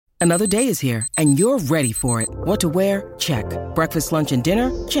Another day is here, and you're ready for it. What to wear? Check. Breakfast, lunch, and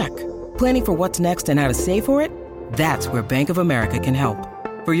dinner? Check. Planning for what's next and how to save for it? That's where Bank of America can help.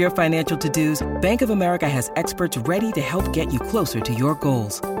 For your financial to-dos, Bank of America has experts ready to help get you closer to your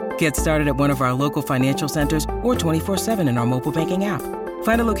goals. Get started at one of our local financial centers or 24/7 in our mobile banking app.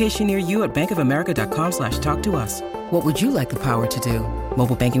 Find a location near you at bankofamerica.com/talktous. What would you like the power to do?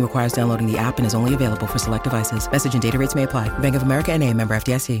 Mobile banking requires downloading the app and is only available for select devices. Message and data rates may apply. Bank of America N.A., member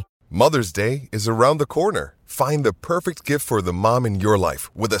FDIC. Mother's Day is around the corner. Find the perfect gift for the mom in your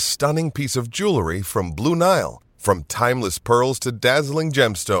life with a stunning piece of jewelry from Blue Nile. From timeless pearls to dazzling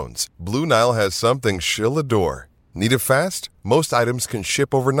gemstones, Blue Nile has something she'll adore. Need it fast? Most items can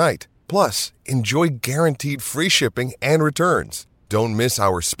ship overnight. Plus, enjoy guaranteed free shipping and returns. Don't miss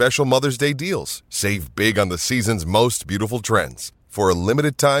our special Mother's Day deals. Save big on the season's most beautiful trends. For a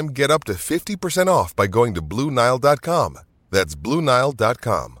limited time, get up to 50% off by going to BlueNile.com. That's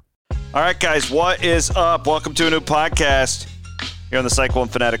BlueNile.com. All right, guys, what is up? Welcome to a new podcast here on the Cyclone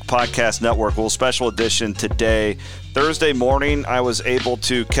Fanatic Podcast Network. A little special edition today. Thursday morning, I was able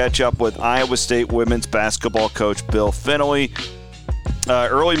to catch up with Iowa State women's basketball coach Bill Fennelly.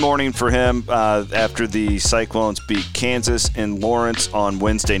 Early morning for him after the Cyclones beat Kansas in Lawrence on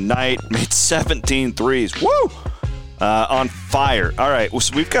Wednesday night. Made 17 threes. Woo! On fire. All right,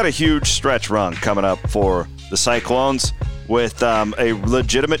 so we've got a huge stretch run coming up for the Cyclones, with a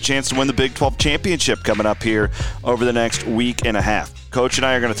legitimate chance to win the Big 12 championship coming up here over the next week and a half. Coach and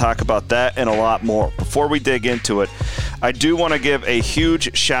I are going to talk about that and a lot more. Before we dig into it, I do want to give a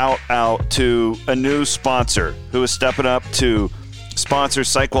huge shout out to a new sponsor who is stepping up to sponsor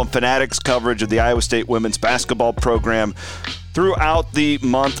Cyclone Fanatics coverage of the Iowa State women's basketball program throughout the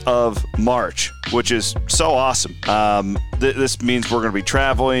month of March, which is so awesome. This means we're going to be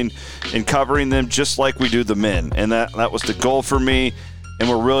traveling and covering them just like we do the men, and that was the goal for me, and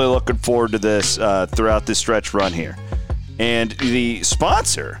we're really looking forward to this throughout this stretch run here. And the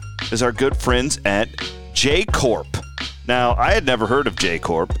sponsor is our good friends at J Corp. Now, I had never heard of J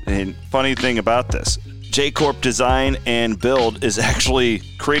Corp, and funny thing about this, J Corp Design and Build is actually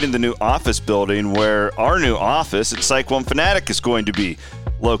creating the new office building where our new office at Cyclone Fanatic is going to be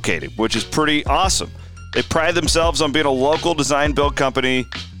located, which is pretty awesome. They pride themselves on being a local design build company,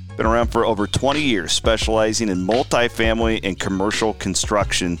 been around for over 20 years, specializing in multifamily and commercial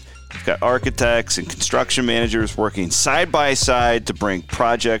construction. We've got architects and construction managers working side by side to bring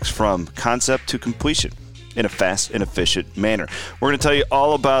projects from concept to completion in a fast and efficient manner. We're going to tell you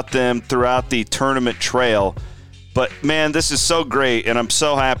all about them throughout the tournament trail. But, man, this is so great, and I'm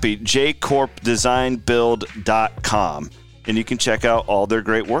so happy. jcorpdesignbuild.com. And you can check out all their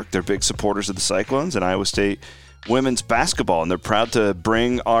great work. They're big supporters of the Cyclones and Iowa State women's basketball, and they're proud to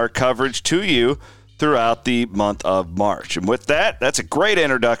bring our coverage to you throughout the month of March. And with that, that's a great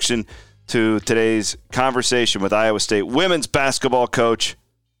introduction to today's conversation with Iowa State women's basketball coach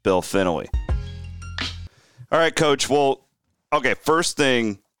Bill Fennelly. All right, Coach. Well, okay, first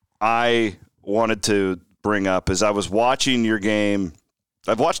thing I wanted to bring up is I was watching your game.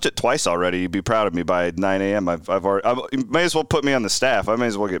 I've watched it twice already. You'd be proud of me. By 9 a.m., I've already. You may as well put me on the staff. I may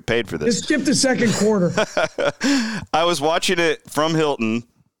as well get paid for this. Just skip the second quarter. I was watching it from Hilton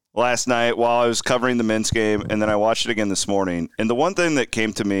last night while I was covering the men's game, and then I watched it again this morning. And the one thing that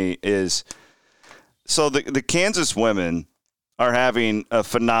came to me is, so the Kansas women are having a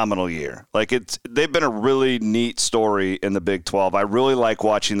phenomenal year. Like, they've been a really neat story in the Big 12. I really like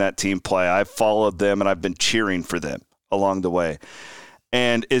watching that team play. I've followed them, and I've been cheering for them along the way.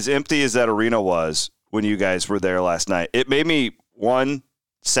 And as empty as that arena was when you guys were there last night, it made me, one,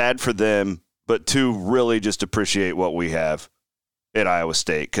 sad for them, but two, really just appreciate what we have at Iowa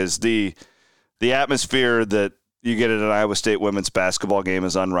State, because the atmosphere that you get at an Iowa State women's basketball game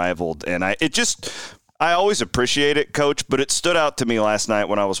is unrivaled. And I always appreciate it, Coach, but it stood out to me last night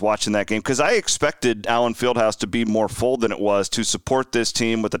when I was watching that game because I expected Allen Fieldhouse to be more full than it was to support this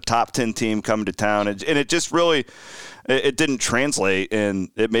team with a top 10 team coming to town. And it just really – it didn't translate, and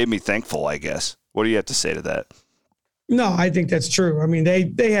it made me thankful, I guess. What do you have to say to that? No, I think that's true. I mean,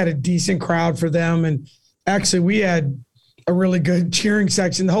 they had a decent crowd for them, and actually we had a really good cheering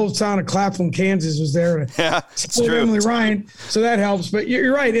section. The whole town of Claflin, Kansas was there. Yeah, it's true. Emily Ryan, so that helps. But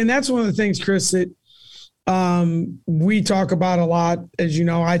you're right, and that's one of the things, Chris, that we talk about a lot. As you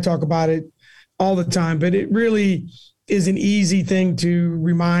know, I talk about it all the time, but it really is an easy thing to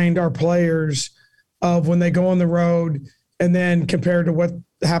remind our players of when they go on the road and then compared to what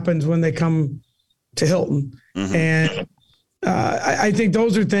happens when they come to Hilton. Mm-hmm. And I think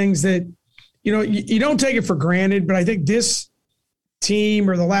those are things that, you don't take it for granted, but I think this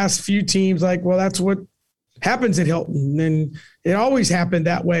team or the last few teams, like, well, that's what happens at Hilton, and it always happened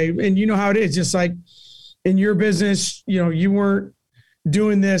that way. And you know how it is, just like in your business, you weren't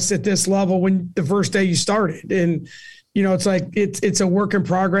doing this at this level when the first day you started. And, it's like, it's a work in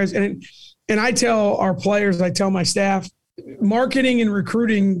progress. And I tell our players, I tell my staff, marketing and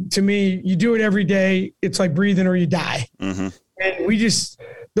recruiting, to me, you do it every day. It's like breathing or you die. Mm-hmm. And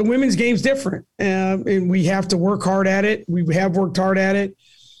the women's game's different. And we have to work hard at it. We have worked hard at it,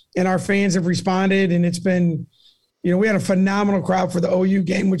 and our fans have responded. And it's been, we had a phenomenal crowd for the OU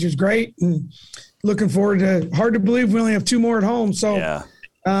game, which is great. And looking forward to, hard to believe we only have 2 more at home. So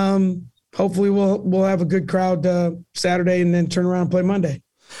hopefully we'll have a good crowd Saturday and then turn around and play Monday.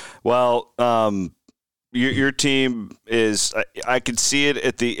 Well, your team is, I could see it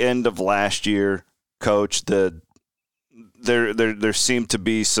at the end of last year, Coach, there seemed to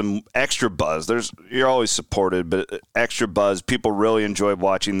be some extra buzz. You're always supported, but extra buzz. People really enjoyed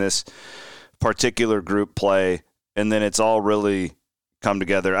watching this particular group play, and then it's all really come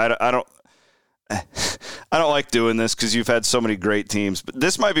together. I don't like doing this because you've had so many great teams, but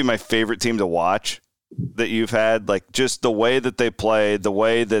this might be my favorite team to watch that you've had. Like, just the way that they play, the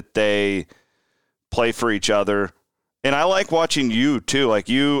way that they play for each other. And I like watching you too. Like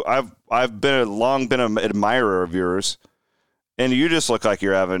I've long been an admirer of yours, and you just look like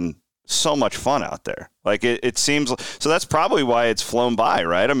you're having so much fun out there. Like it seems so. That's probably why it's flown by,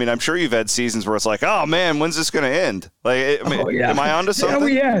 right? I mean, I'm sure you've had seasons where it's like, oh man, when's this going to end? Like, am I onto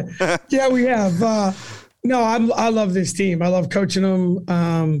something? Yeah, we have. No, I love this team. I love coaching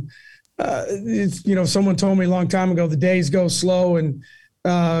them. Someone told me a long time ago, the days go slow and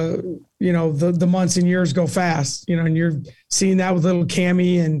the months and years go fast, and you're seeing that with little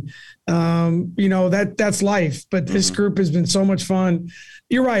Cammie, and that's life. But this group has been so much fun.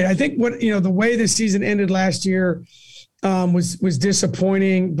 You're right. I think the way the season ended last year was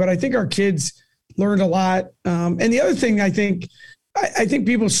disappointing, but I think our kids learned a lot. And the other thing, I think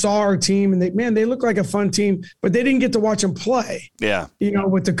people saw our team and they look like a fun team, but they didn't get to watch them play. Yeah.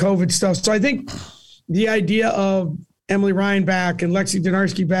 With the COVID stuff. So I think the idea of Emily Ryan back and Lexi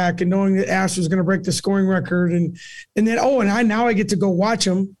Donarski back, and knowing that Ash was going to break the scoring record, and then I get to go watch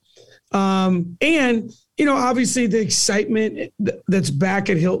them. And obviously the excitement that's back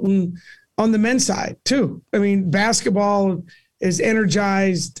at Hilton on the men's side too. I mean, basketball is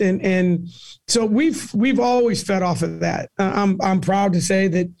energized, and so we've always fed off of that. I'm proud to say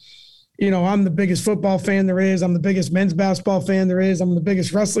that, I'm the biggest football fan there is. I'm the biggest men's basketball fan there is. I'm the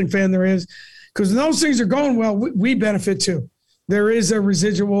biggest wrestling fan there is. Because when those things are going well, we benefit too. There is a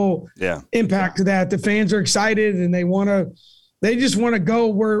residual impact to that. The fans are excited, and they just want to go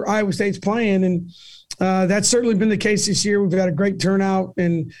where Iowa State's playing. And that's certainly been the case this year. We've got a great turnout,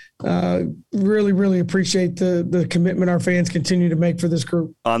 and really, really appreciate the commitment our fans continue to make for this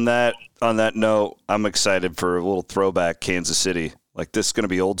group. On that note, I'm excited for a little throwback Kansas City. Like, this is going to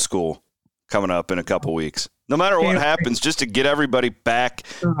be old school coming up in a couple weeks. No matter what happens, just to get everybody back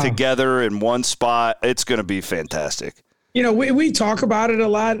together in one spot, it's going to be fantastic. We talk about it a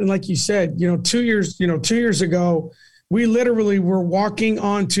lot, and like you said, 2 years ago, we literally were walking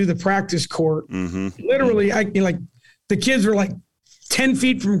onto the practice court. Mm-hmm. Literally, the kids were like 10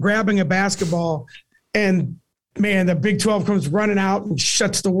 feet from grabbing a basketball, and man, the Big 12 comes running out and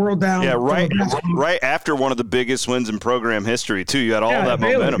shuts the world down. Yeah, right after one of the biggest wins in program history too. You had all that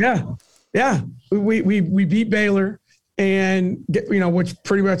Baylor, momentum. Yeah. We beat Baylor, and which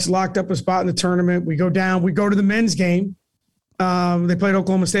pretty much locked up a spot in the tournament. We go down. We go to the men's game. They played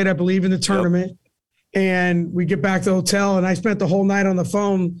Oklahoma State, I believe, in the tournament. Yep. And we get back to the hotel, and I spent the whole night on the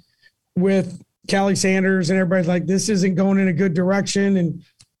phone with Callie Sanders, and everybody's like, this isn't going in a good direction. And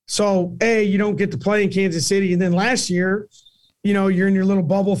so, you don't get to play in Kansas City. And then last year, you're in your little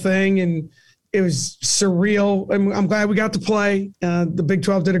bubble thing, and it was surreal. I'm glad we got to play. The Big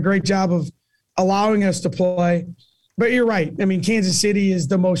 12 did a great job of allowing us to play. But you're right. I mean, Kansas City is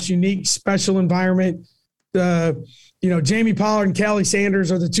the most unique, special environment. Jamie Pollard and Callie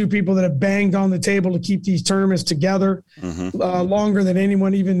Sanders are the two people that have banged on the table to keep these tournaments together longer than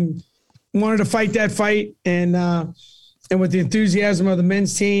anyone even wanted to fight that fight. And with the enthusiasm of the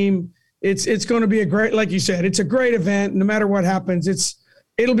men's team, it's going to be a great, like you said, it's a great event. No matter what happens,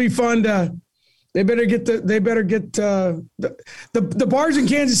 it'll be fun to. They better get the bars in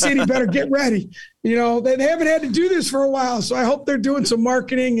Kansas City better get ready. They haven't had to do this for a while, so I hope they're doing some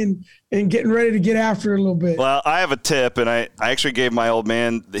marketing and getting ready to get after it a little bit. Well, I have a tip, and I actually gave my old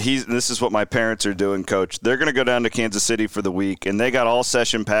man. This is what my parents are doing, Coach. They're going to go down to Kansas City for the week, and they got all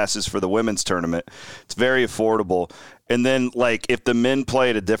session passes for the women's tournament. It's very affordable. And then, like, if the men play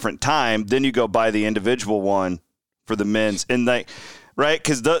at a different time, then you go buy the individual one for the men's, and right?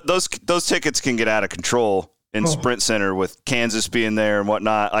 Because those tickets can get out of control. in Sprint Center with Kansas being there and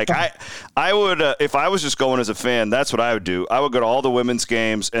whatnot. Like I would, if I was just going as a fan, that's what I would do. I would go to all the women's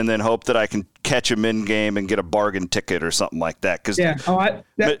games and then hope that I can catch a men game and get a bargain ticket or something like that. Cause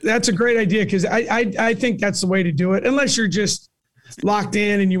that's a great idea. Cause I think that's the way to do it. Unless you're just locked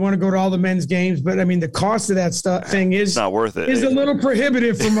in and you want to go to all the men's games. But I mean, the cost of that thing is not worth it. Is a little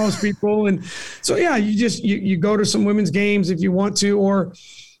prohibitive for most people. And so, yeah, you go to some women's games if you want to, or,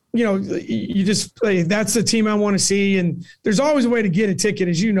 you just play. That's the team I want to see. And there's always a way to get a ticket,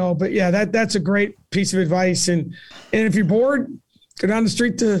 as you know. But yeah, that's a great piece of advice. And if you're bored, go down the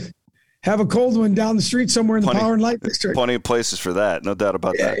street to have a cold one down the street somewhere in the Power and Light District. Plenty of places for that, no doubt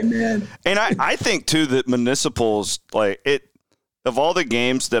about that. Man. And I think too that municipals, like it, of all the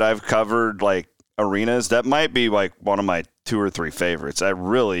games that I've covered, like arenas, that might be like one of my 2 or 3 favorites. I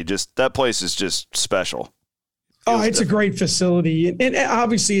really that place is just special. It's a great facility. And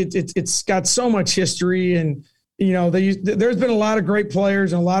obviously it's got so much history, and, there's been a lot of great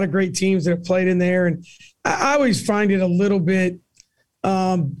players and a lot of great teams that have played in there. And I always find it a little bit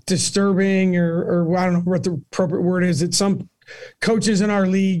disturbing or I don't know what the appropriate word is, that some coaches in our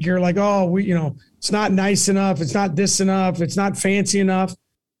league are like, it's not nice enough. It's not this enough. It's not fancy enough.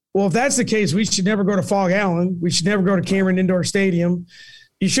 Well, if that's the case, we should never go to Fog Allen. We should never go to Cameron Indoor Stadium.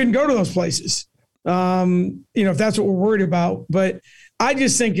 You shouldn't go to those places. If that's what we're worried about. But I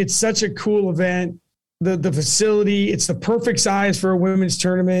just think it's such a cool event. The facility, it's the perfect size for a women's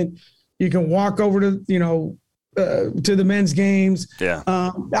tournament. You can walk over to the men's games. Yeah.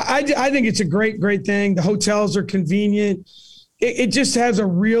 I think it's a great thing. The hotels are convenient. It just has a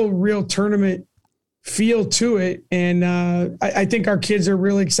real tournament feel to it. And I think our kids are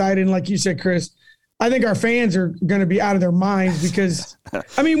really excited. And like you said, Chris, I think our fans are going to be out of their minds because,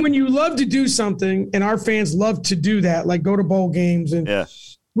 I mean, when you love to do something, and our fans love to do that, like go to bowl games, and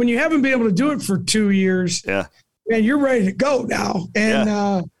when you haven't been able to do it for 2 years, man, you're ready to go now.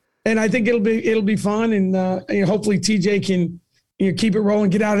 And and I think it'll be fun, and hopefully TJ can keep it rolling,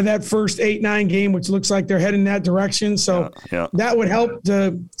 get out of that first 8-9 game, which looks like they're heading that direction. So that would help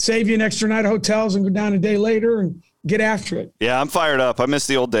to save you an extra night of hotels and go down a day later and get after it. Yeah, I'm fired up. I miss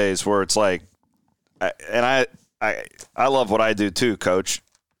the old days where it's like, and I love what I do too, Coach.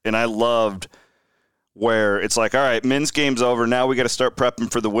 And I loved where it's like, all right, men's game's over. Now we got to start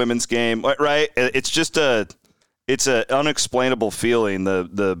prepping for the women's game, right? It's just it's an unexplainable feeling,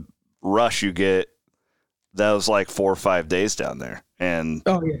 the rush you get those like 4 or 5 days down there. And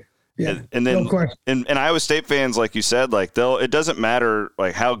and then no and Iowa State fans, like you said, like it doesn't matter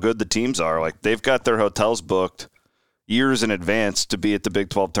like how good the teams are. Like they've got their hotels booked years in advance to be at the Big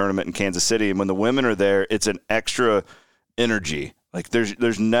 12 tournament in Kansas City. And when the women are there, it's an extra energy. Like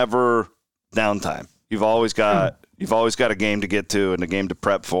there's never downtime. You've always got a game to get to and a game to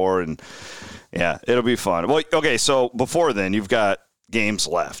prep for. And yeah, it'll be fun. Well, okay. So before then you've got games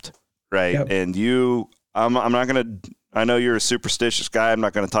left, right? Yep. And I'm not going to, I know you're a superstitious guy. I'm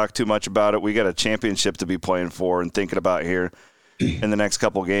not going to talk too much about it. We got a championship to be playing for and thinking about here in the next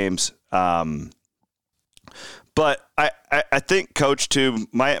couple games. But I think, Coach, too,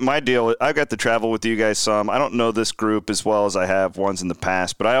 my deal, I've got to travel with you guys some. I don't know this group as well as I have ones in the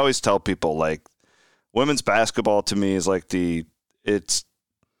past, but I always tell people, like, women's basketball to me is like it's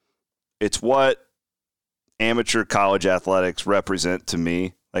what amateur college athletics represent to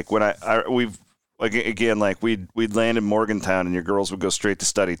me. Like when we'd land in Morgantown and your girls would go straight to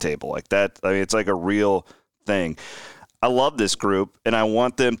study table like that. I mean, it's like a real thing. I love this group, and I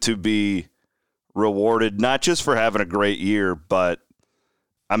want them to be rewarded, not just for having a great year, but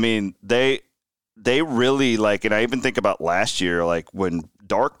I mean, they really like, and I even think about last year, like when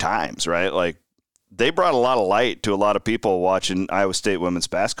dark times, right? Like they brought a lot of light to a lot of people watching Iowa State women's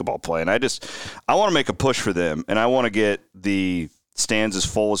basketball play. And I want to make a push for them, and I want to get the stands as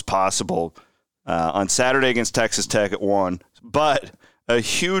full as possible on Saturday against Texas Tech at 1, but a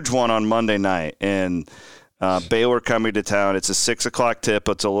huge one on Monday night. And Baylor coming to town. It's a 6:00 tip.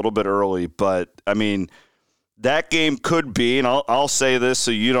 It's a little bit early, but I mean, that game could be, and I'll say this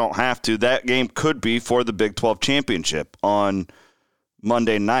so you don't have to, that game could be for the Big 12 championship on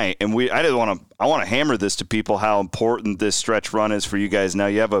Monday night. And I want to hammer this to people, how important this stretch run is for you guys. Now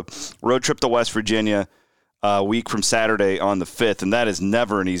you have a road trip to West Virginia a week from Saturday on the 5th, and that is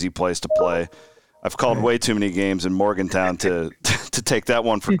never an easy place to play. I've called way too many games in Morgantown to take that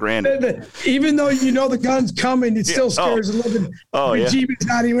one for granted. Even though you know the gun's coming, it still scares a little bit. Jeebus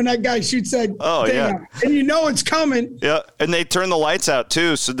out when that guy shoots that thing out. And you know it's coming. Yeah, and they turn the lights out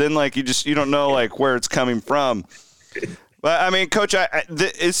too, so then like you don't know like where it's coming from. But I mean, Coach,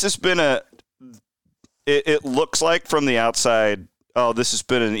 it's just been it looks like from the outside oh, this has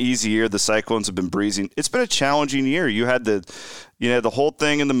been an easy year. The Cyclones have been breezing. It's been a challenging year. You had the whole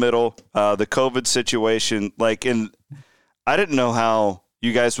thing in the middle, the COVID situation. And I didn't know how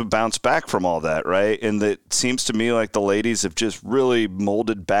you guys would bounce back from all that, right? And it seems to me like the ladies have just really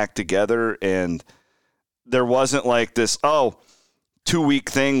molded back together, and there wasn't like this 2-week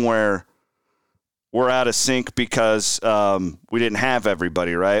thing where we're out of sync because we didn't have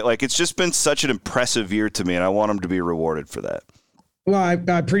everybody, right? Like, it's just been such an impressive year to me, and I want them to be rewarded for that. Well, I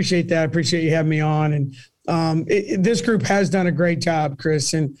appreciate that. I appreciate you having me on. And this group has done a great job,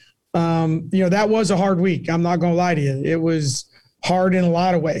 Chris. And, that was a hard week. I'm not going to lie to you. It was hard in a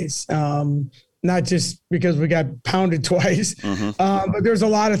lot of ways, not just because we got pounded twice, but there's a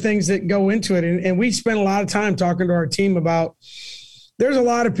lot of things that go into it. And we spent a lot of time talking to our team about there's a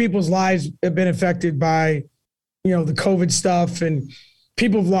lot of people's lives have been affected by, the COVID stuff, and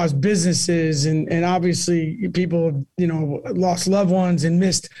people have lost businesses, and obviously people have, lost loved ones and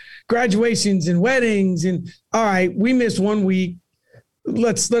missed graduations and weddings. And all right, we missed 1 week.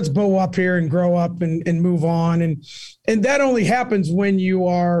 Let's bow up here and grow up and move on. And that only happens when you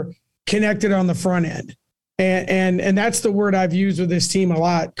are connected on the front end. And that's the word I've used with this team a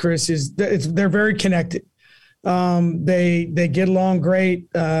lot, Chris, is they're very connected. They get along great.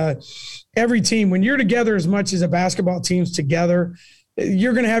 Every team, when you're together as much as a basketball team's together,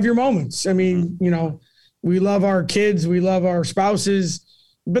 you're going to have your moments. I mean, we love our kids, we love our spouses,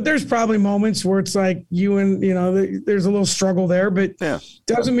 but there's probably moments where it's like you and, there's a little struggle there, but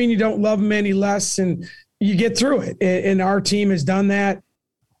doesn't mean you don't love them any less, and you get through it. And our team has done that.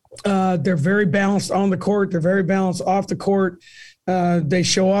 They're very balanced on the court. They're very balanced off the court. They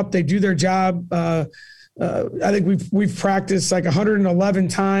show up, they do their job. I think we've practiced like 111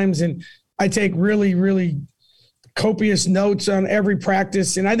 times, and I take really, really copious notes on every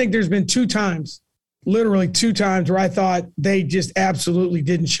practice. And I think there's been literally two times where I thought they just absolutely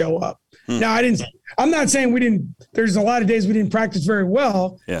didn't show up. Now, I'm not saying there's a lot of days we didn't practice very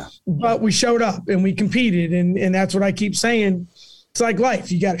well, but we showed up and we competed. And that's what I keep saying. It's like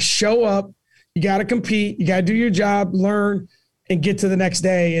life. You got to show up, you got to compete, you got to do your job, learn, and get to the next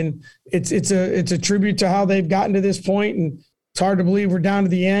day. And it's a tribute to how they've gotten to this point. And it's hard to believe we're down to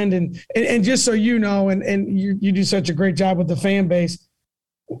the end. And just so you know, and you do such a great job with the fan base,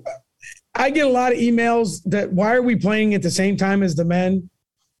 I get a lot of emails that why are we playing at the same time as the men?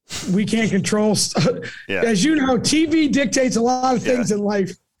 We can't control. As you know, TV dictates a lot of things in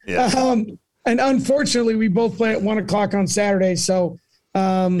life. And unfortunately, we both play at 1:00 on Saturday. So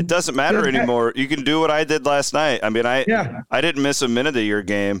it doesn't matter anymore. You can do what I did last night. I mean, I didn't miss a minute of your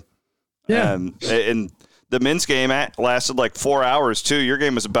game. And the men's game lasted like 4 hours too. Your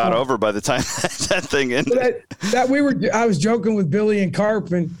game was about over by the time that thing ended. I was joking with Billy and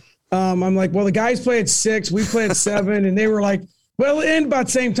Carp, and I'm like, well, the guys play at 6, we play at 7, and they were like, well, it'll end about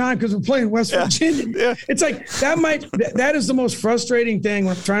the same time because we're playing West Virginia. It's like that is the most frustrating thing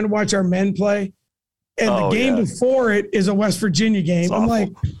when I'm trying to watch our men play. And the game before it is a West Virginia game. It's I'm like,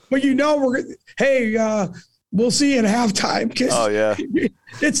 well, we'll see you at halftime.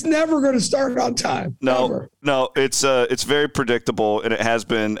 It's never going to start on time. No, it's very predictable, and it has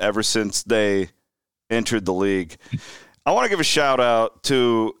been ever since they entered the league. I want to give a shout out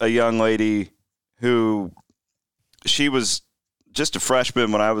to a young lady who she was just a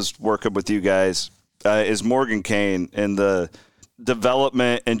freshman when I was working with you guys, is Morgan Kane, and the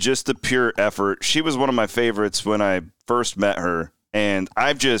development and just the pure effort. She was one of my favorites when I first met her. And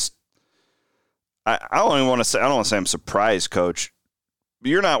I don't want to say I'm surprised, Coach.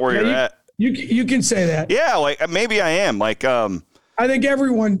 You're not where you're at. You can say that. Yeah, like maybe I am. Like I think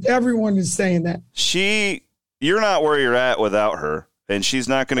everyone is saying that. You're not where you're at without her, and she's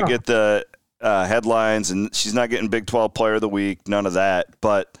not going to get the headlines, and she's not getting Big 12 Player of the Week, none of that.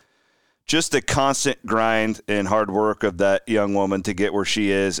 But just the constant grind and hard work of that young woman to get where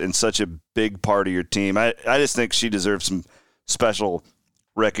she is, and such a big part of your team. I just think she deserves some special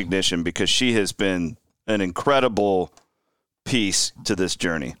recognition because she has been an incredible piece to this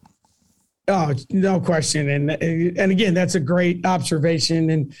journey. Oh, no question. And again, that's a great observation.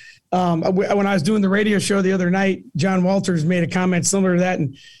 And when I was doing the radio show the other night, John Walters made a comment similar to that.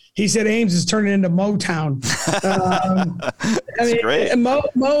 And he said Ames is turning into Motown. Great. And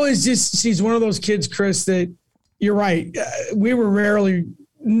Mo is she's one of those kids, Chris, that you're right. We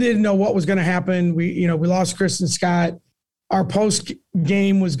didn't know what was going to happen. We lost Kristen Scott. Our post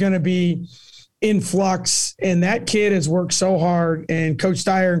game was going to be in flux, and that kid has worked so hard. And Coach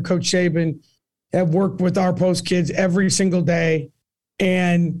Dyer and Coach Shaban have worked with our post kids every single day.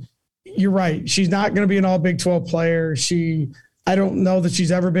 And you're right. She's not going to be an all Big 12 player. I don't know that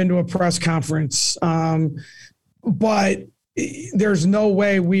she's ever been to a press conference. But there's no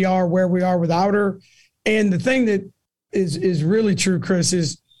way we are where we are without her. And the thing that is really true, Chris,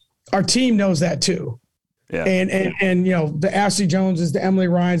 is our team knows that too. Yeah. And the Ashley Joneses, the Emily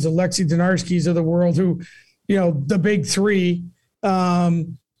Ryans, the Lexi Donarskis of the world who, the big three,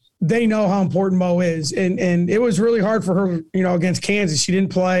 they know how important Mo is. And it was really hard for her, against Kansas. She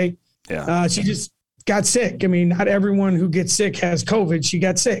didn't play. Yeah. She just got sick. I mean, not everyone who gets sick has COVID. She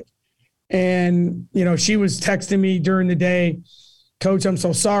got sick. And, she was texting me during the day, Coach, I'm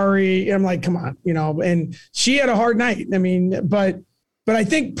so sorry. And I'm like, come on, and she had a hard night. I mean, but I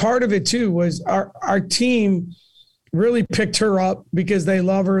think part of it too was our team really picked her up because they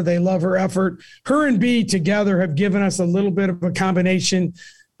love her. They love her effort. Her and B together have given us a little bit of a combination.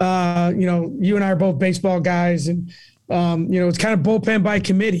 You and I are both baseball guys, and, it's kind of bullpen by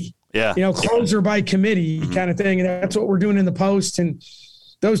committee. Yeah. Closer by committee kind of thing. And that's what we're doing in the post. And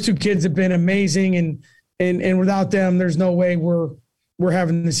those two kids have been amazing. And without them, there's no way we're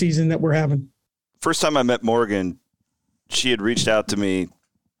having the season that we're having. First time I met Morgan, she had reached out to me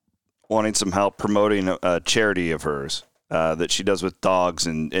wanting some help promoting a charity of hers that she does with dogs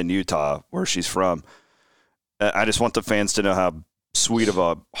in Utah, where she's from. I just want the fans to know how sweet of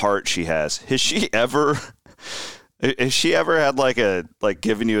a heart she has. Has she ever had like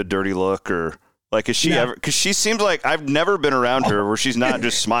giving you a dirty look, or like, is she ever? Because she seems like I've never been around her where she's not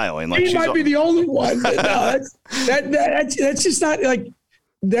just smiling. Like, she might be the only one. But no, that's just not like,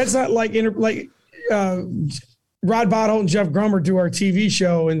 that's not like Rod Bottle and Jeff Grummer do our TV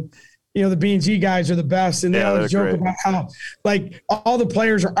show, and the B&G guys are the best, and they always joke about how like all the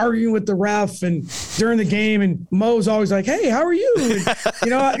players are arguing with the ref and during the game, and Mo's always like, "Hey, how are you?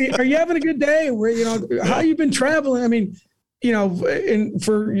 And, are you having a good day? How you been traveling?" I mean, and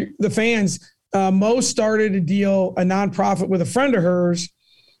for the fans, Mo started a nonprofit with a friend of hers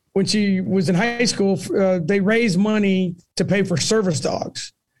when she was in high school. They raised money to pay for service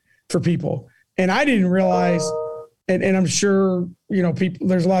dogs for people, and I didn't realize. And I'm sure, people,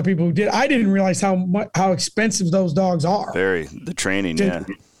 there's a lot of people who did. I didn't realize how expensive those dogs are. The training.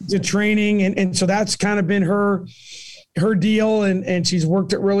 The training. And so that's kind of been her deal. And she's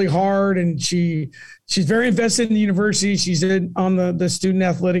worked it really hard, and she's very invested in the university. She's on the student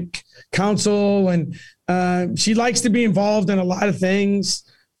athletic council, and she likes to be involved in a lot of things.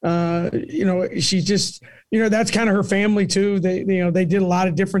 She's just, that's kind of her family too. They did a lot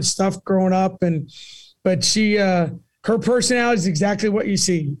of different stuff growing up, but she, her personality is exactly what you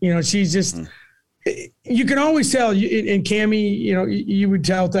see. She's just, you can always tell. And Cammie, you would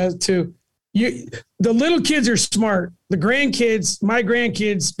tell that too. The little kids are smart. The grandkids, my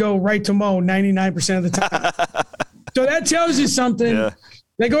grandkids, go right to Mo 99% of the time. So that tells you something. Yeah.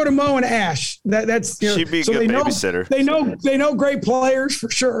 They go to Mo and Ash. That's she'd be a good babysitter. They know great players for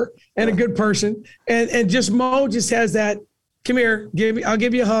sure, and a good person. And just Mo just has that. Come here, I'll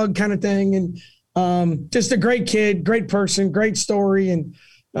give you a hug kind of thing. And just a great kid, great person, great story. And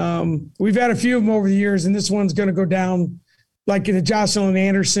we've had a few of them over the years, and this one's going to go down like the Jocelyn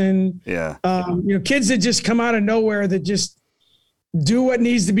Anderson. Yeah. Kids that just come out of nowhere that just do what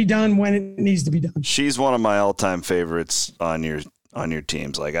needs to be done when it needs to be done. She's one of my all-time favorites on your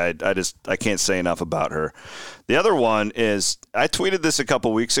teams. Like I can't say enough about her. The other one is, I tweeted this a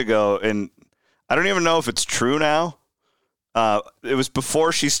couple weeks ago, and I don't even know if it's true now. It was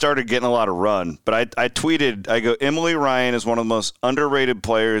before she started getting a lot of run, but I tweeted, I go, Emily Ryan is one of the most underrated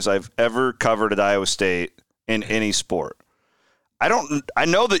players I've ever covered at Iowa State in any sport. I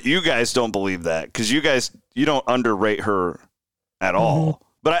know that you guys don't believe that, because you don't underrate her at all.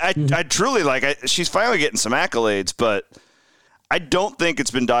 Mm-hmm. But I truly she's finally getting some accolades, but I don't think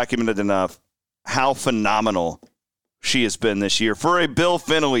it's been documented enough how phenomenal she has been this year for a Bill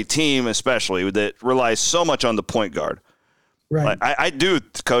Fennelly team, especially that relies so much on the point guard. Right. I do,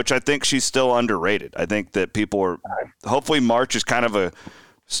 Coach. I think she's still underrated. I think that people are – hopefully March is kind of a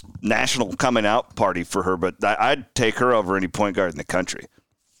national coming out party for her, but I'd take her over any point guard in the country.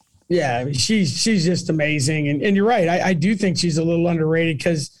 Yeah, I mean, she's just amazing. And you're right. I do think she's a little underrated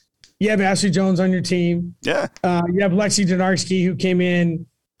because you have Ashley Jones on your team. Yeah. You have Lexi Donarski, who came in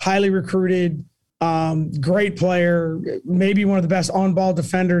highly recruited, great player, maybe one of the best on-ball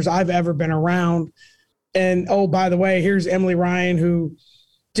defenders I've ever been around. And, oh, by the way, here's Emily Ryan, who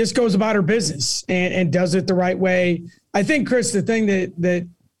just goes about her business and does it the right way. I think, Chris, the thing that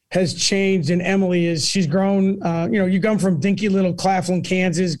has changed in Emily is she's grown. You come from dinky little Claflin,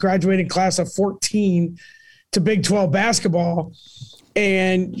 Kansas, graduating class of 14 to Big 12 basketball.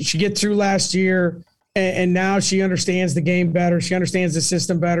 And she get through last year, and now she understands the game better. She understands the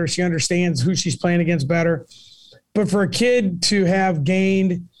system better. She understands who she's playing against better. But for a kid to have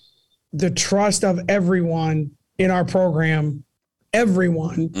gained the trust of everyone in our program,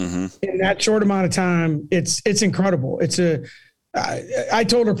 everyone in that short amount of time. It's incredible. I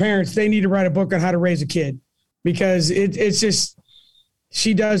told her parents they need to write a book on how to raise a kid, because it's just,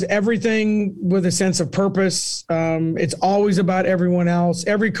 she does everything with a sense of purpose. It's always about everyone else.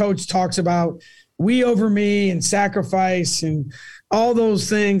 Every coach talks about we over me and sacrifice and all those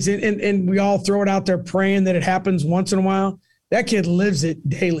things. And we all throw it out there praying that it happens once in a while. That kid lives it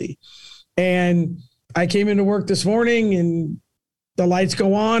daily. And I came into work this morning and the lights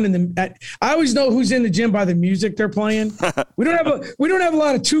go on, and I always know who's in the gym by the music they're playing. We don't have a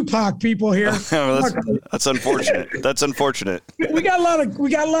lot of Tupac people here. That's unfortunate. That's unfortunate. We got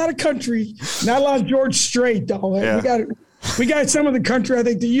a lot of country, not a lot of George Strait though. Yeah. We got some of the country I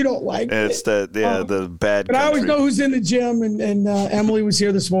think that you don't like. It's the bad. But country. I always know who's in the gym, and Emily was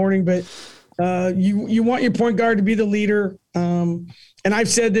here this morning. But you want your point guard to be the leader, and I've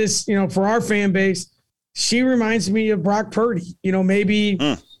said this, for our fan base. She reminds me of Brock Purdy, maybe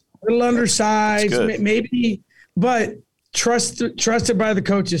a little undersized, maybe, but trusted by the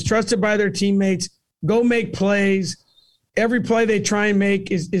coaches, trusted by their teammates, go make plays. Every play they try and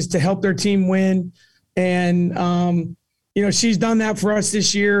make is to help their team win. And, she's done that for us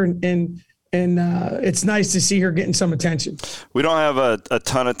this year, and it's nice to see her getting some attention. We don't have a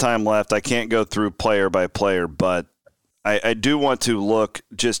ton of time left. I can't go through player by player, but I do want to look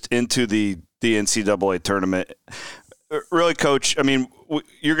just into the NCAA tournament. Really, Coach, I mean,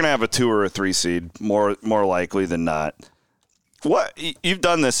 you're going to have a 2 or a 3 seed, more likely than not. What you've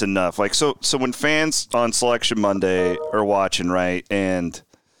done this enough. Like, so when fans on Selection Monday are watching, right, and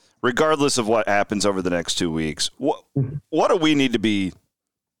regardless of what happens over the next 2 weeks, what do we need to be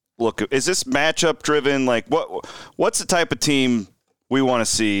looking? Is this matchup driven? Like, what's the type of team we want to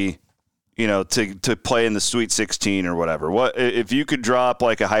see? To play in the Sweet 16 or whatever. What if you could drop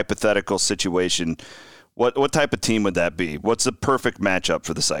like a hypothetical situation? What type of team would that be? What's the perfect matchup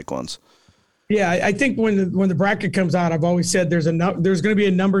for the Cyclones? Yeah, I think when the bracket comes out, I've always said there's going to be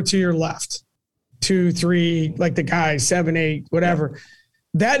a number to your left, 2, 3, like the guys, 7, 8, whatever. Yeah.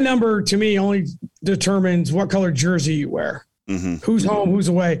 That number to me only determines what color jersey you wear, who's home, who's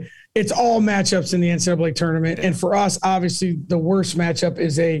away. It's all matchups in the NCAA tournament, and for us, obviously, the worst matchup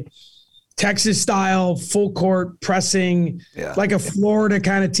is a Texas style, full court pressing, like a Florida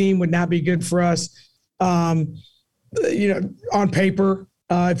kind of team would not be good for us. On paper,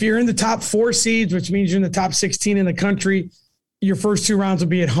 if you're in the top 4 seeds, which means you're in the top 16 in the country, your first 2 rounds will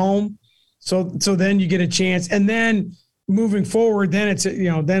be at home. So then you get a chance. And then moving forward, then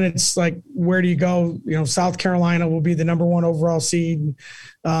it's like, where do you go? South Carolina will be the number 1 overall seed.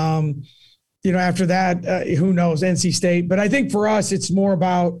 After that, who knows, NC State. But I think for us, it's more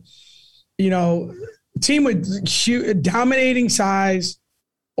about, team with dominating size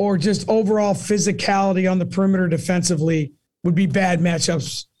or just overall physicality on the perimeter defensively would be bad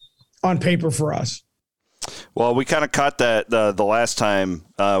matchups on paper for us. Well, we kind of caught that the last time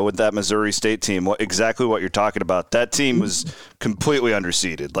with that Missouri State team, exactly what you're talking about. That team was completely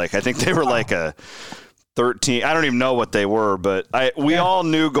underseeded. Like, I think they were like a 13. I don't even know what they were, but we all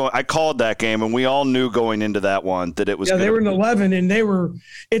knew I called that game, and we all knew going into that one that it was. Yeah, they were in 11, and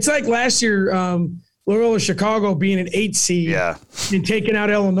it's like last year, Loyola Chicago being an 8 seed, and taking out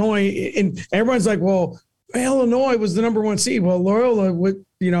Illinois, and everyone's like, well, Illinois was the number 1 seed. Well, Loyola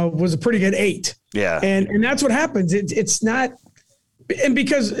was a pretty good 8. Yeah, and that's what happens. It's not, and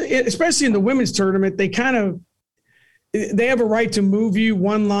because especially in the women's tournament, they have a right to move you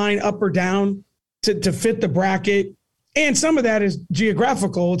one line up or down to fit the bracket. And some of that is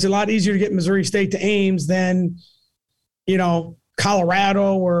geographical. It's a lot easier to get Missouri State to Ames than,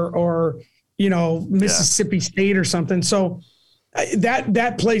 Colorado or Mississippi State or something. So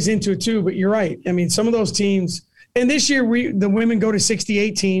that plays into it too, but you're right. I mean, some of those teams, and this year the women go to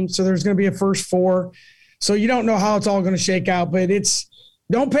 68 teams. So there's going to be a first 4. So you don't know how it's all going to shake out, but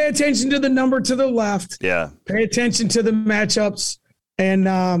don't pay attention to the number to the left. Yeah. Pay attention to the matchups. And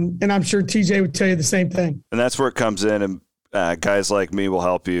I'm sure TJ would tell you the same thing. And that's where it comes in, and guys like me will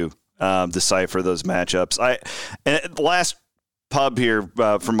help you decipher those matchups. And the last pub here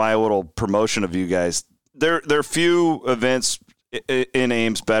for my little promotion of you guys, there are few events in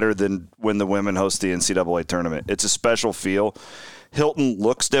Ames better than when the women host the NCAA tournament. It's a special feel. Hilton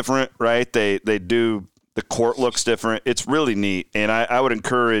looks different, right? They do. The court looks different. It's really neat, and I would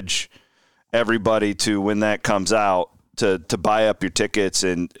encourage everybody to, when that comes out, to buy up your tickets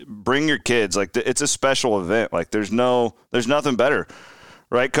and bring your kids. Like, it's a special event. Like, there's nothing better,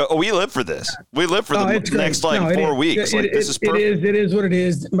 right? We live for this. We live for the next 4 weeks. This is perfect. It is what it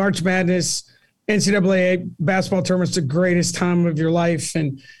is. March Madness, NCAA basketball tournament's the greatest time of your life.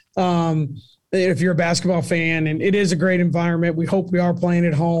 And if you're a basketball fan, and it is a great environment. We hope we are playing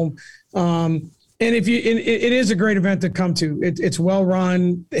at home. And it is a great event to come to. It's well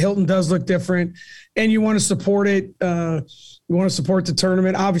run. Hilton does look different, and you want to support it. You want to support the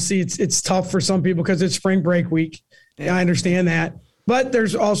tournament. Obviously, it's tough for some people because it's spring break week. Yeah, I understand that. But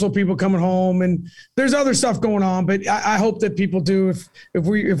there's also people coming home, and there's other stuff going on. But I hope that people do, if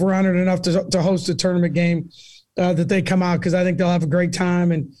we're honored enough to host a tournament game, that they come out, because I think they'll have a great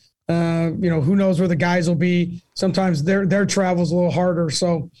time. And who knows where the guys will be. Sometimes their travel's a little harder.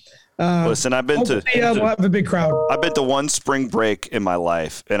 So. Listen, I've been to we'll have a big crowd. I've been to one spring break in my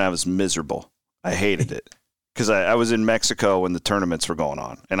life, and I was miserable. I hated it because I was in Mexico when the tournaments were going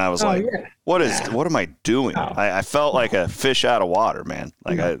on, and I was what am I doing? Oh. I felt like a fish out of water, man.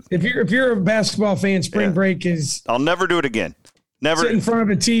 If you're a basketball fan, spring break is. I'll never do it again. Never sit in front of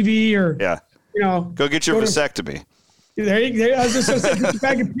a TV or go get your vasectomy. There you go. I was just going to say, get your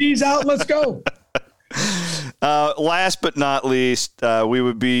bag of peas out. Let's go. Last but not least, we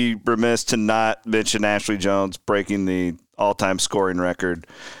would be remiss to not mention Ashley Jones breaking the all-time scoring record.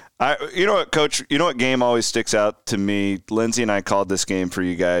 You know what, Coach? You know what game always sticks out to me? Lindsay and I called this game for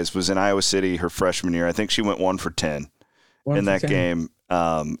you guys. Was in Iowa City her freshman year. I think she went 1 for 10 in that game.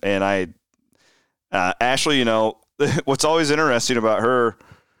 And Ashley, what's always interesting about her,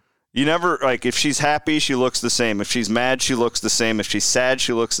 you never, if she's happy, she looks the same. If she's mad, she looks the same. If she's sad,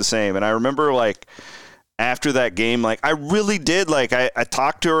 she looks the same. And I remember, after that game, I really did, I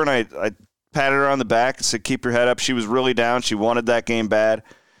talked to her and I patted her on the back and said, keep your head up. She was really down. She wanted that game bad.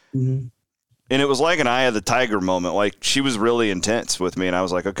 Mm-hmm. And it was like an eye of the tiger moment. She was really intense with me, and I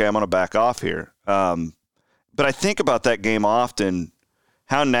was like, okay, I'm going to back off here. But I think about that game often,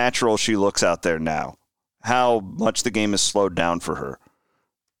 how natural she looks out there now, how much the game has slowed down for her.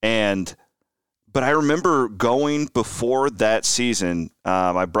 But I remember going before that season,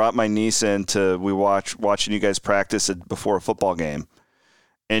 I brought my niece in watching you guys practice before a football game.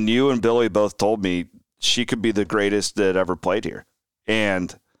 And you and Billy both told me she could be the greatest that ever played here.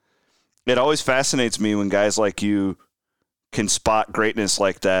 And it always fascinates me when guys like you can spot greatness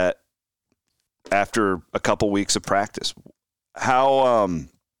like that after a couple weeks of practice. How,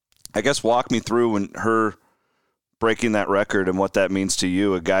 walk me through when her breaking that record and what that means to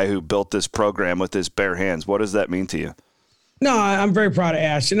you, a guy who built this program with his bare hands. What does that mean to you? No, I'm very proud of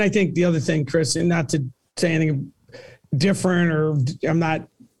Ash. And I think the other thing, Chris, and not to say anything different, or I'm not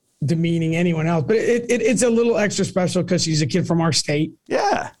demeaning anyone else, but it's a little extra special because she's a kid from our state.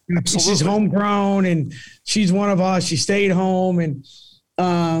 Yeah, absolutely. She's homegrown, and she's one of us. She stayed home and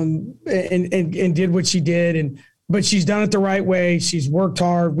did what she did. But she's done it the right way. She's worked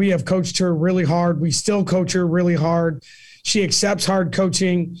hard. We have coached her really hard. We still coach her really hard. She accepts hard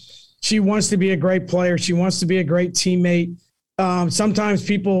coaching. She wants to be a great player. She wants to be a great teammate. Sometimes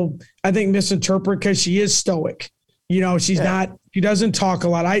people, I think, misinterpret because she is stoic. She doesn't talk a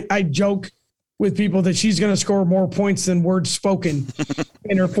lot. I joke with people that she's going to score more points than words spoken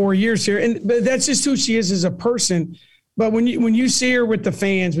in her 4 years here. But that's just who she is as a person. But when you see her with the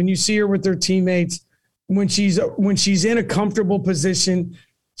fans, when you see her with their teammates, when she's in a comfortable position,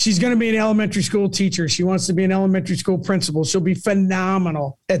 she's going to be an elementary school teacher. She wants to be an elementary school principal. She'll be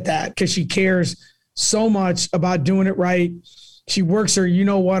phenomenal at that because she cares so much about doing it right. She works her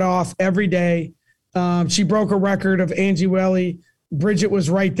off every day. She broke a record of Angie Welly. Bridget was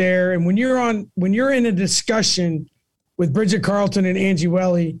right there. And when you're in a discussion with Bridget Carlton and Angie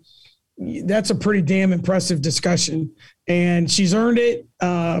Welly, that's a pretty damn impressive discussion. And she's earned it.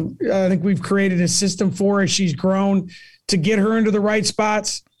 I think we've created a system for her. She's grown to get her into the right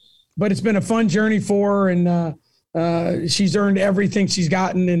spots, but it's been a fun journey for her, and she's earned everything she's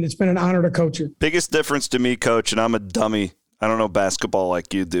gotten, and it's been an honor to coach her. Biggest difference to me, Coach, and I'm a dummy. I don't know basketball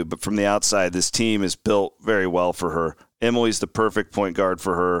like you do, but from the outside, this team is built very well for her. Emily's the perfect point guard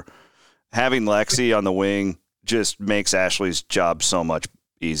for her. Having Lexi on the wing just makes Ashley's job so much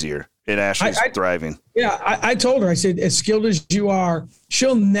easier. And Ashley's thriving. Yeah, I told her, I said, as skilled as you are,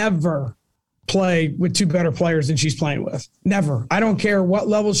 she'll never play with two better players than she's playing with. Never. I don't care what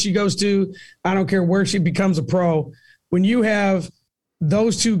level she goes to. I don't care where she becomes a pro. When you have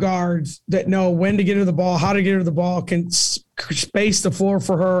those two guards that know when to get her the ball, how to get her the ball, can space the floor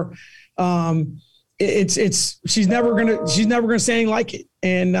for her, she's never gonna say anything like it.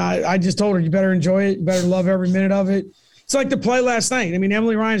 And I just told her, you better enjoy it. You better love every minute of it. It's like the play last night. I mean,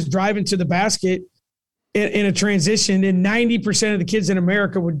 Emily Ryan's driving to the basket in a transition, and 90% of the kids in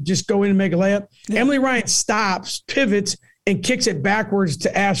America would just go in and make a layup. Yeah. Emily Ryan stops, pivots, and kicks it backwards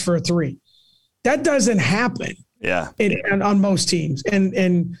to Ash for a three. That doesn't happen. Yeah. On most teams.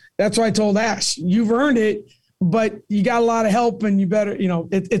 And that's why I told Ash, you've earned it, but you got a lot of help, and you better,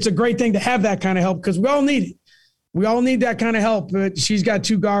 it's a great thing to have that kind of help because we all need it. We all need that kind of help. But she's got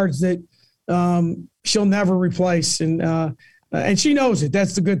two guards that she'll never replace, and she knows it.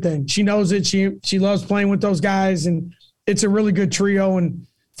 That's the good thing. She knows it. She loves playing with those guys, and it's a really good trio and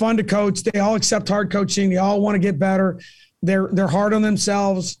fun to coach. They all accept hard coaching. They all want to get better. They're hard on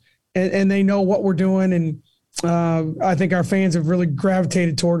themselves, and they know what we're doing. And I think our fans have really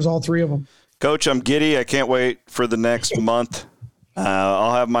gravitated towards all three of them. Coach, I'm giddy. I can't wait for the next month.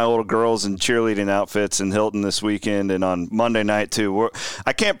 I'll have my little girls in cheerleading outfits in Hilton this weekend and on Monday night too.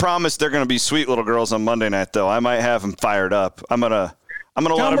 I can't promise they're going to be sweet little girls on Monday night though. I might have them fired up. I'm gonna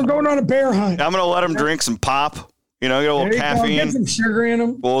let them. We're going on a bear hunt. I'm gonna let them drink some pop. Get a little caffeine. Get some sugar in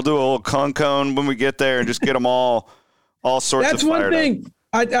them. We'll do a little cone when we get there and just get them all sorts of fired up. That's one thing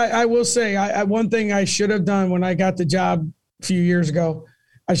I will say. One thing I should have done when I got the job a few years ago.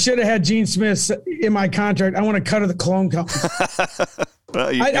 I should have had Gene Smith in my contract. I want to cut her the clone cone. Well,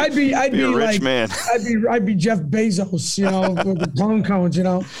 I'd be a rich like, man. I'd be Jeff Bezos, with the clone cones,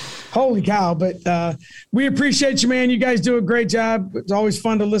 Holy cow. But we appreciate you, man. You guys do a great job. It's always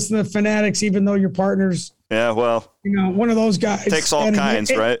fun to listen to Fanatics, even though you're partners. Yeah, well. One of those guys. Takes all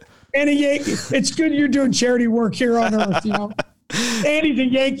kinds, right? And it's good you're doing charity work here on Earth, And he's a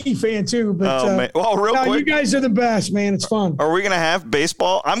Yankee fan, too. But real quick. You guys are the best, man. It's fun. Are we going to have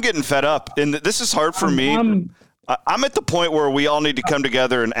baseball? I'm getting fed up. And this is hard for me. I'm at the point where we all need to come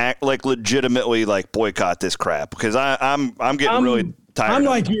together and act like legitimately boycott this crap because I'm getting really tired. I'm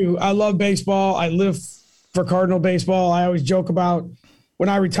like you. I love baseball. I live for Cardinal baseball. I always joke about when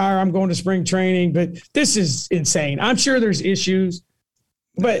I retire, I'm going to spring training. But this is insane. I'm sure there's issues.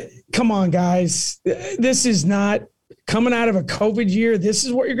 But come on, guys. This is not – coming out of a COVID year, this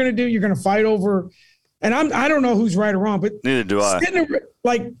is what you're going to do. You're going to fight over, and I don't know who's right or wrong, but neither do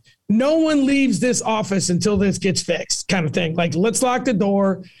I. No one leaves this office until this gets fixed, kind of thing. Let's lock the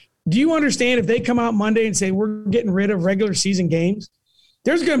door. Do you understand if they come out Monday and say we're getting rid of regular season games?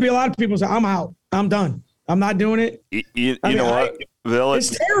 There's going to be a lot of people say I'm out. I'm done. I'm not doing it. You know what, Bill?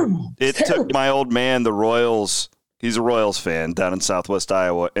 It's terrible. It took my old man, the Royals. He's a Royals fan down in Southwest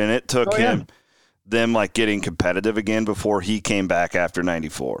Iowa, and it took him. Them getting competitive again before he came back after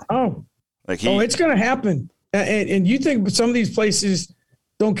 94. It's going to happen. And you think some of these places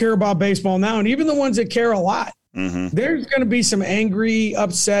don't care about baseball now. And even the ones that care a lot, there's going to be some angry,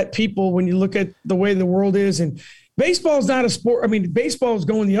 upset people when you look at the way the world is. And baseball is not a sport. I mean, baseball is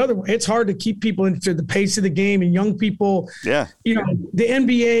going the other way. It's hard to keep people into the pace of the game and young people. Yeah. The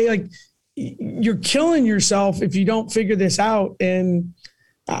NBA, you're killing yourself if you don't figure this out. And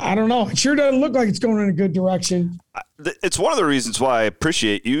I don't know. It sure doesn't look like it's going in a good direction. It's one of the reasons why I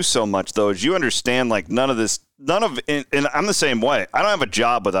appreciate you so much, though, is you understand and I'm the same way. I don't have a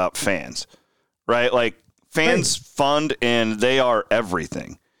job without fans, right? Fans fund and they are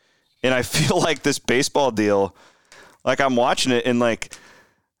everything. And I feel like this baseball deal, I'm watching it and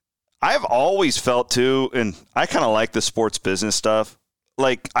I've always felt too, and I kind of like the sports business stuff.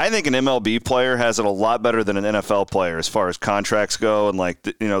 I think an MLB player has it a lot better than an NFL player as far as contracts go. And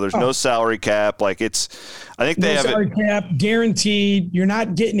there's no salary cap. I think they have salary cap guaranteed. You're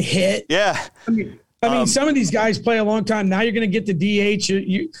not getting hit. Yeah. I mean, some of these guys play a long time. Now you're going to get the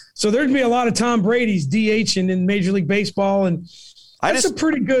DH. So there's going to be a lot of Tom Brady's DHing in Major League Baseball. And that's a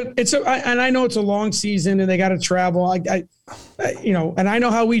pretty good, and I know it's a long season and they got to travel. And I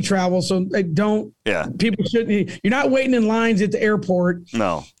know how we travel, so people shouldn't, you're not waiting in lines at the airport.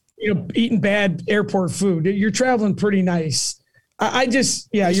 No. Eating bad airport food. You're traveling pretty nice.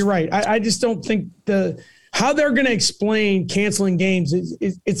 You're right. I just don't think how they're going to explain canceling games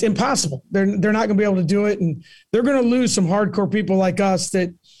it's impossible. They're not going to be able to do it. And they're going to lose some hardcore people like us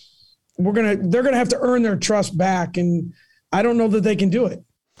that they're going to have to earn their trust back. And I don't know that they can do it.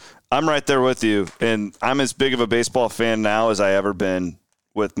 I'm right there with you, and I'm as big of a baseball fan now as I ever been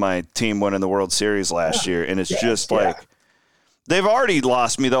with my team winning the World Series last year, and it's they've already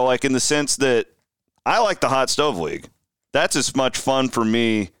lost me, though, in the sense that I like the hot stove league. That's as much fun for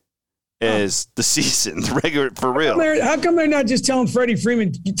me as the season, the regular, for real. How come they're not just telling Freddie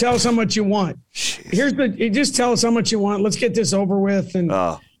Freeman, tell us how much you want? Jeez. Just tell us how much you want. Let's get this over with, and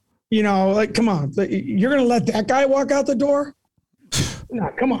come on. You're going to let that guy walk out the door? No,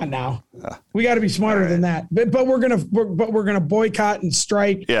 come on now. We got to be smarter than that. But we're gonna boycott and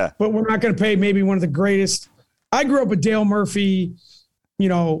strike. Yeah. But we're not gonna pay maybe one of the greatest. I grew up with Dale Murphy,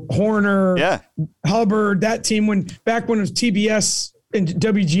 Horner, Hubbard. That team back when it was TBS and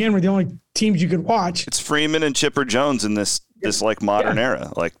WGN were the only teams you could watch. It's Freeman and Chipper Jones in this modern era.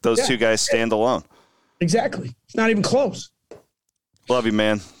 Those two guys stand alone. Exactly. It's not even close. Love you,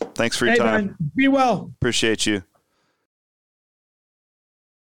 man. Thanks for your time. Man, be well. Appreciate you.